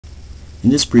In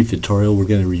this brief tutorial, we're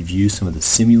going to review some of the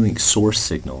Simulink source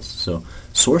signals. So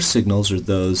source signals are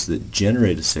those that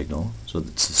generate a signal, so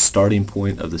it's the starting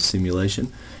point of the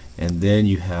simulation, and then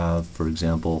you have, for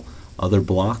example, other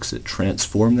blocks that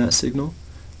transform that signal,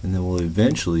 and then we'll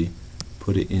eventually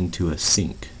put it into a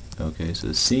sink. Okay, so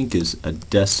the sink is a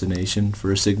destination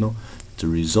for a signal. It's a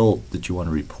result that you want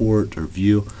to report or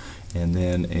view, and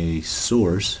then a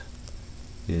source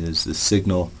is the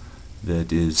signal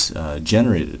that is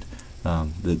generated.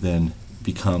 That then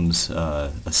becomes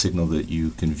a signal that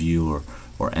you can view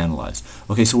or analyze.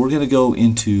 Okay, so we're going to go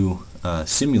into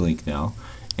Simulink now,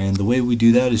 and the way we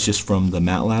do that is just from the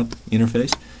MATLAB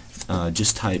interface.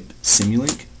 Just type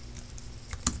Simulink.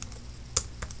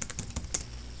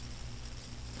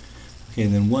 Okay,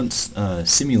 and then once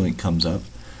Simulink comes up,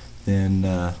 then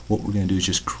what we're going to do is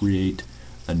just create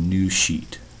a new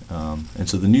sheet. And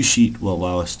so the new sheet will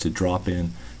allow us to drop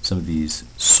in some of these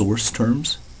source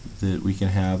terms that we can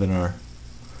have in our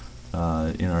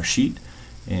sheet,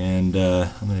 and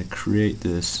I'm going to create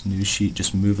this new sheet,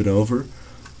 just move it over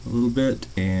a little bit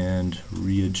and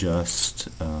readjust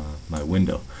my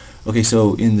window. Okay,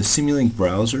 so in the Simulink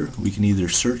browser we can either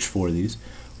search for these,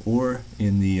 or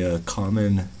in the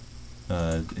common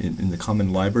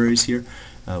libraries here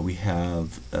we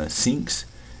have sinks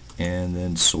and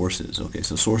then sources. Okay,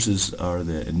 so sources are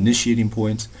the initiating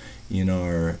points in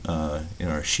our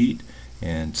sheet,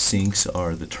 and sinks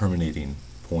are the terminating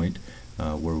point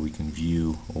where we can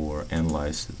view or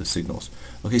analyze the signals.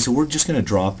 Okay, so we're just going to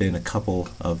drop in a couple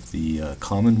of the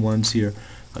common ones here.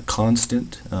 A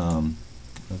constant.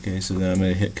 Okay, so then I'm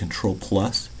going to hit Control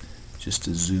plus just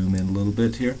to zoom in a little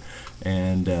bit here,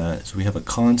 and so we have a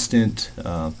constant.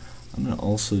 I'm going to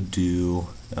also do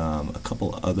a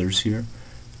couple others here.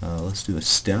 Let's do a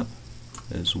step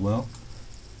as well.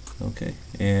 Okay,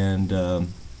 and we'll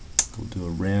do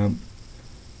a ramp.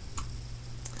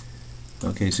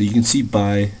 Okay, so you can see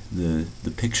by the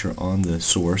picture on the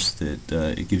source that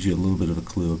it gives you a little bit of a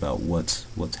clue about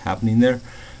what's happening there.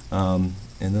 And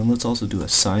then let's also do a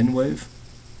sine wave.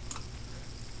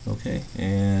 Okay,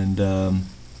 and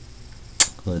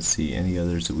let's see any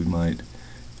others that we might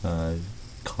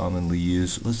commonly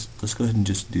use. Let's go ahead and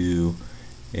just do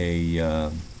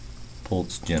a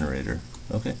pulse generator.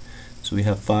 Okay, so we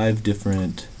have 5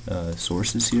 different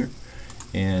sources here.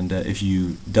 And if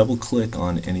you double click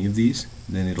on any of these,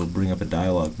 then it'll bring up a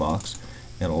dialog box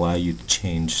and allow you to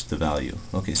change the value.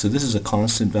 Okay, so this is a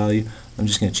constant value. I'm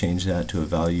just going to change that to a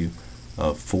value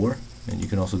of 4, and you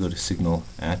can also go to signal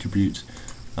attributes.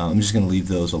 I'm just going to leave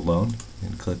those alone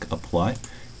and click apply.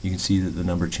 You can see that the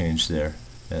number changed there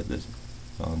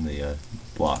on the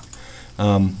block.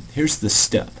 Here's the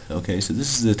step. Okay, so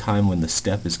this is the time when the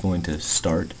step is going to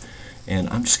start, and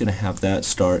I'm just going to have that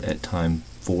start at time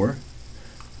 4.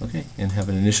 Okay, and have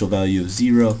an initial value of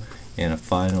 0 and a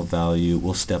final value.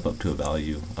 We'll step up to a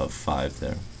value of 5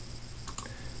 there.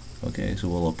 Okay, so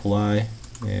we'll apply,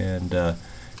 and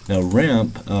now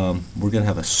ramp, we're going to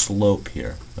have a slope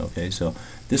here. Okay, so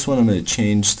this one I'm going to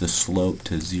change the slope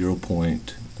to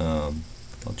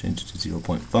I'll change it to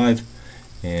 0.5,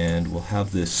 and we'll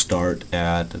have this start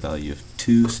at a value of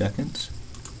 2 seconds.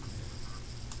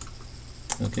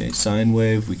 Okay, sine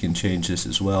wave, we can change this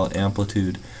as well.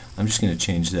 Amplitude, I'm just going to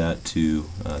change that to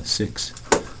 6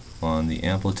 on the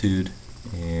amplitude,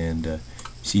 and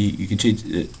see, you can change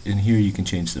it in here. You can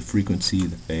change the frequency,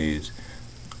 the phase,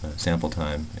 sample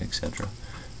time, etc.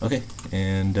 Okay,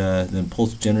 and then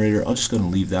pulse generator, I'll just go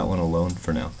and leave that one alone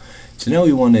for now. So now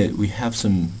we have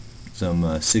some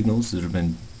signals that have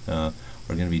been are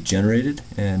going to be generated,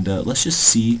 and let's just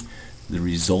see the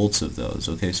results of those.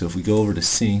 Okay, so if we go over to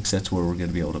sinks, that's where we're going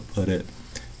to be able to put it.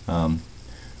 A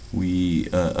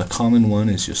common one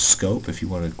is just scope, if you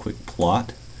want a quick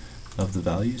plot of the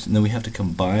values, and then we have to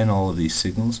combine all of these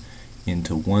signals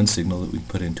into one signal that we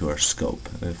put into our scope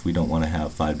if we don't want to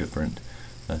have 5 different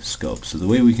scopes. So the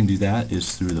way we can do that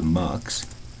is through the mux.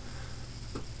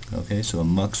 Okay, so a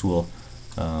mux will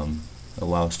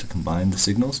allow us to combine the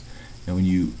signals, and when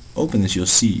you open this, you'll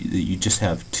see that you just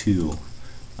have 2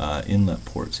 inlet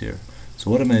ports here. So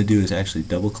what I'm going to do is actually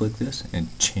double click this and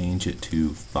change it to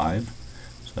 5.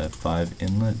 So I have 5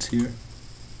 inlets here,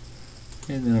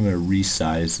 and then I'm going to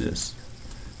resize this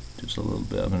just a little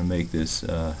bit. I'm going to make this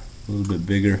a little bit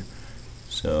bigger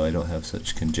so I don't have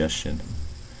such congestion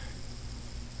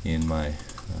in my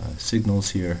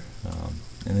signals here,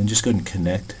 and then just go ahead and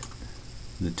connect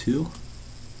the 2.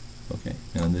 Okay,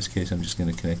 now in this case I'm just going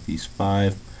to connect these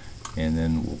 5, and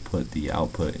then we'll put the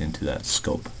output into that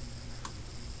scope.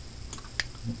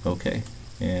 Okay,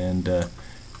 and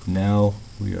now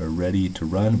we are ready to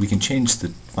run. We can change the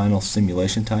final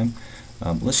simulation time.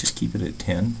 Let's just keep it at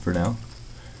 10 for now,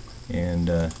 and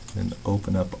then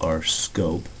open up our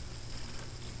scope.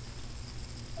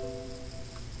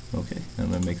 Okay, I'm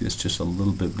going to make this just a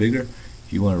little bit bigger.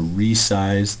 If you want to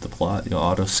resize the plot,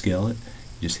 auto scale it,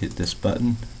 just hit this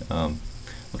button.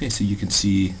 Okay, so you can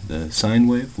see the sine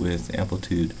wave with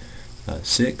amplitude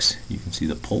 6. You can see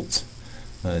the pulse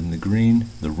in the green,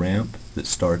 the ramp that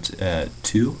starts at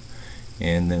 2,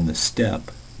 and then the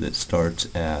step that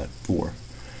starts at 4.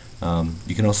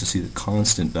 You can also see the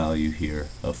constant value here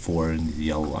of 4 in the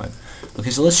yellow line. Okay,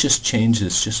 so let's just change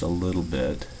this just a little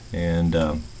bit, and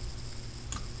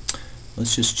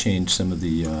let's just change some of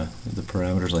the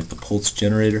parameters, like the pulse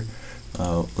generator.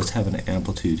 Let's have an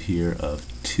amplitude here of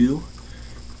 2,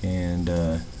 and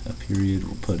a period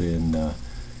we'll put in,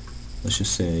 let's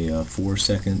just say 4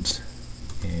 seconds,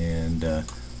 and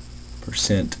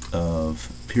percent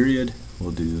of period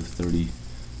we'll do 30%.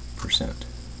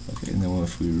 Okay, and then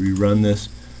if we rerun this,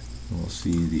 we'll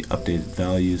see the updated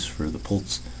values for the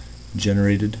pulse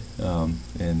generated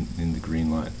and in the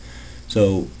green line.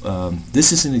 So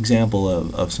this is an example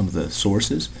of some of the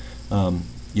sources.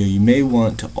 You may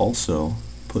want to also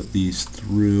put these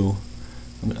through.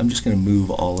 I'm just going to move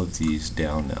all of these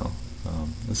down now.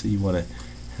 Let's say you want to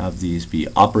have these be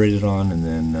operated on and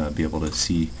then be able to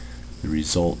see the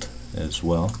result as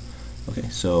well. Okay,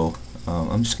 so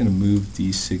I'm just going to move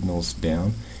these signals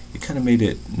down. It kind of made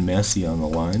it messy on the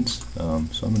lines, so I'm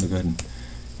going to go ahead and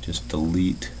just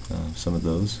delete some of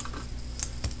those,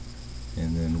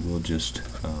 and then we'll just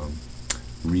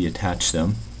reattach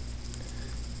them.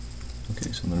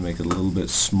 Okay, so I'm going to make it a little bit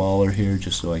smaller here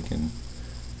just so I can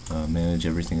manage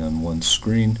everything on one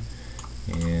screen,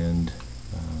 and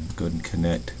go ahead and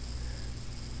connect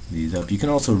these up. You can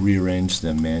also rearrange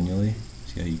them manually.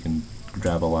 See how you can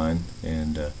grab a line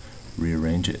and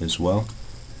rearrange it as well.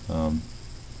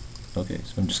 Okay,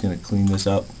 so I'm just going to clean this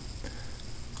up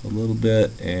a little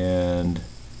bit, and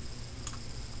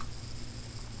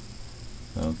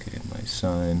okay, my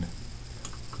sine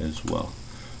as well.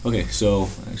 Okay, so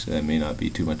actually that may not be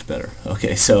too much better.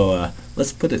 Okay, so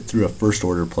let's put it through a first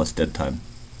order plus dead time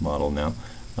model now.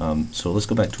 So let's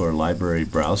go back to our library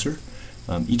browser.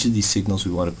 Each of these signals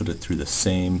we want to put it through the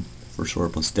same first order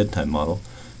plus dead time model.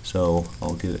 So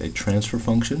I'll get a transfer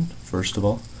function first of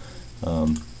all,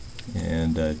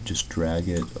 and just drag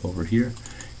it over here.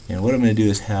 And what I'm going to do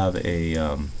is have a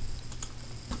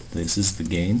this is the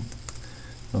gain.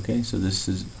 Okay, so this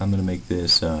is, I'm going to make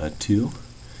this 2,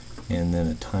 and then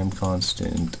a time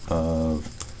constant of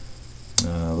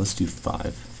let's do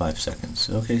 5 seconds.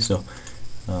 Okay, so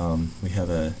we have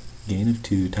a gain of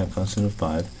 2, time constant of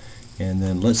 5, and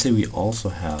then let's say we also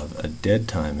have a dead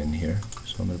time in here.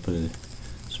 So I'm going to put a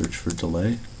search for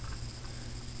delay,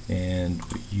 and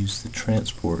we use the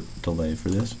transport delay for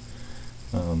this.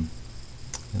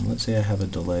 And let's say I have a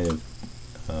delay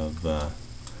of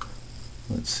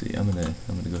let's see, I'm gonna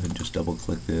go ahead and just double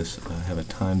click this. I have a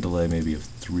time delay maybe of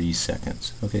 3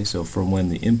 seconds. Okay, so from when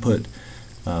the input,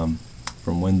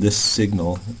 from when this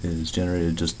signal is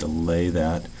generated, just delay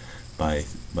that by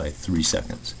 3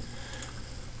 seconds.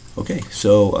 Okay,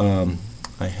 so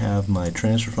I have my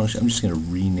transfer function. I'm just going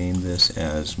to rename this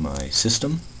as my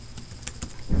system,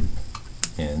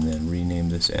 and then rename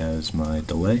this as my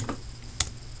delay.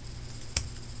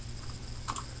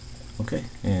 Okay,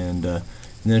 and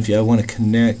then if I want to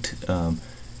connect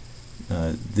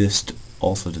this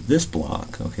also to this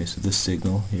block, okay, so this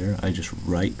signal here, I just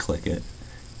right click it,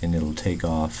 and it'll take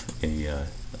off a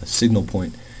signal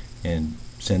point and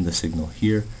send the signal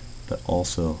here, but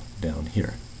also down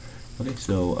here. Okay,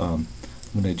 so I'm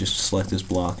going to just select this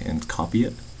block and copy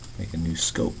it, make a new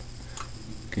scope,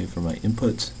 okay, for my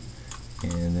inputs,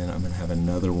 and then I'm going to have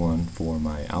another one for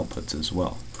my outputs as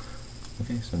well.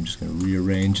 Okay, so I'm just going to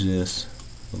rearrange this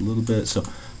a little bit. So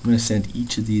I'm going to send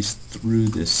each of these through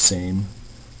this same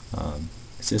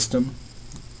system,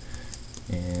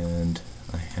 and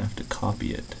I have to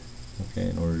copy it, okay,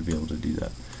 in order to be able to do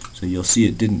that. So you'll see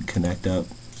it didn't connect up,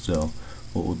 so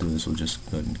what we'll do is we'll just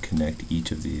go ahead and connect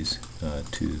each of these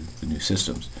to the new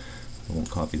systems. And we'll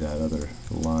copy that other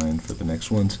line for the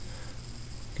next ones.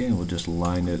 Okay, and we'll just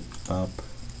line it up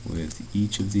with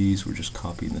each of these. We're just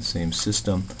copying the same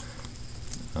system.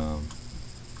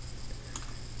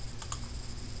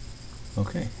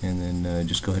 Okay, and then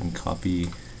just go ahead and copy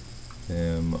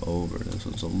them over. This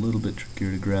one's a little bit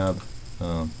trickier to grab.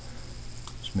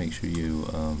 Just make sure you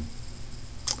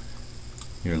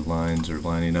your lines are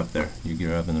lining up there. You're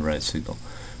grabbing the right signal.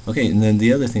 Okay, and then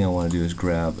the other thing I want to do is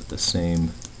grab the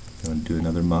same. I want to do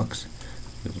another mux.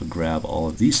 Be able to grab all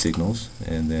of these signals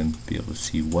and then be able to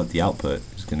see what the output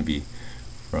is going to be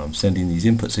from sending these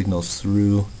input signals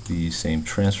through these same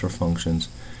transfer functions,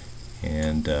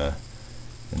 and then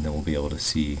we'll be able to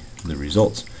see the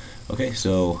results. Okay,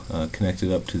 so connected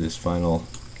up to this final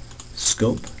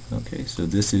scope. Okay, so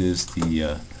this is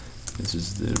the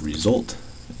result,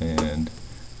 and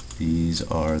these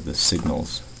are the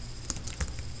signals.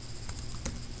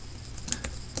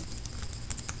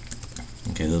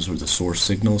 Okay, those were the source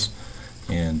signals,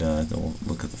 and then we'll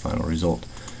look at the final result.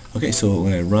 Okay, so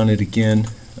when I run it again,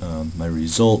 my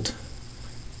result,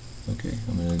 okay,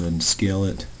 I'm going to go ahead and scale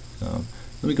it. Let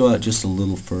me go out just a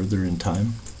little further in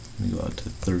time. Let me go out to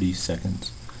 30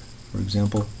 seconds, for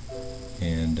example,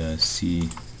 and see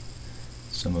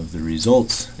some of the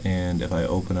results. And if I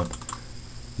open up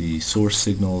the source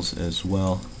signals as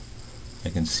well, I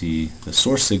can see the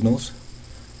source signals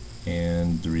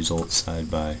and the results side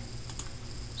by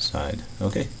side.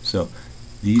 Okay, so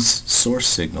these source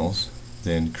signals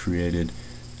then created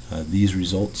these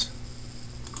results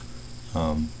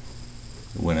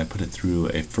when I put it through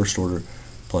a first order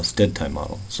plus dead time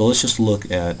model. So let's just look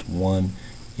at one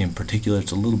in particular.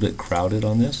 It's a little bit crowded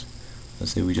on this.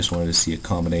 Let's say we just wanted to see a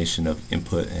combination of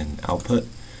input and output.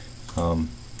 Okay,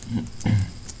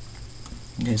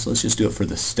 so let's just do it for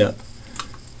the step.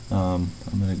 I'm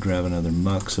going to grab another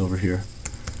mux over here.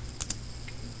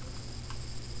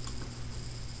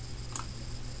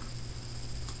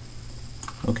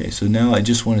 Okay, so now I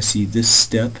just want to see this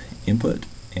step input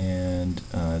and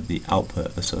the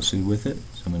output associated with it.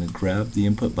 So I'm going to grab the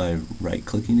input by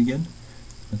right-clicking again.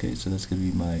 Okay, so that's going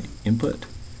to be my input,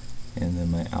 and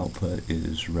then my output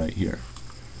is right here.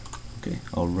 Okay,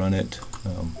 I'll run it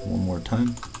one more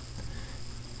time,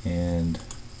 and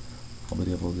I'll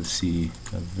be able to see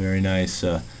a very nice,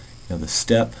 the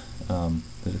step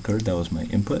that occurred. That was my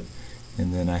input,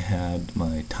 and then I had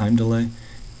my time delay,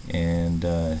 and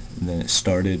then it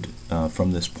started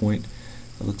from this point.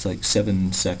 It looks like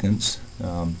 7 seconds,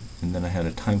 and then I had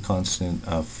a time constant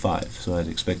of 5, so I'd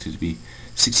expect it to be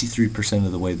 63%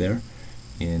 of the way there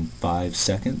in 5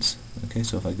 seconds. Okay,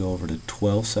 so if I go over to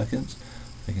 12 seconds,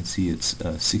 I can see it's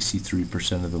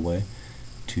 63% of the way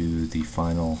to the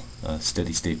final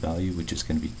steady state value, which is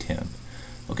going to be 10.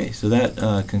 Okay, so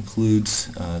that concludes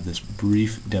this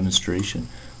brief demonstration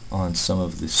on some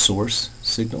of the source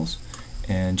signals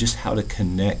and just how to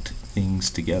connect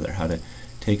things together, how to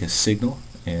take a signal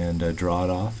and draw it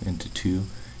off into two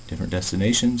different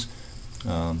destinations,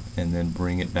 and then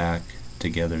bring it back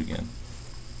together again.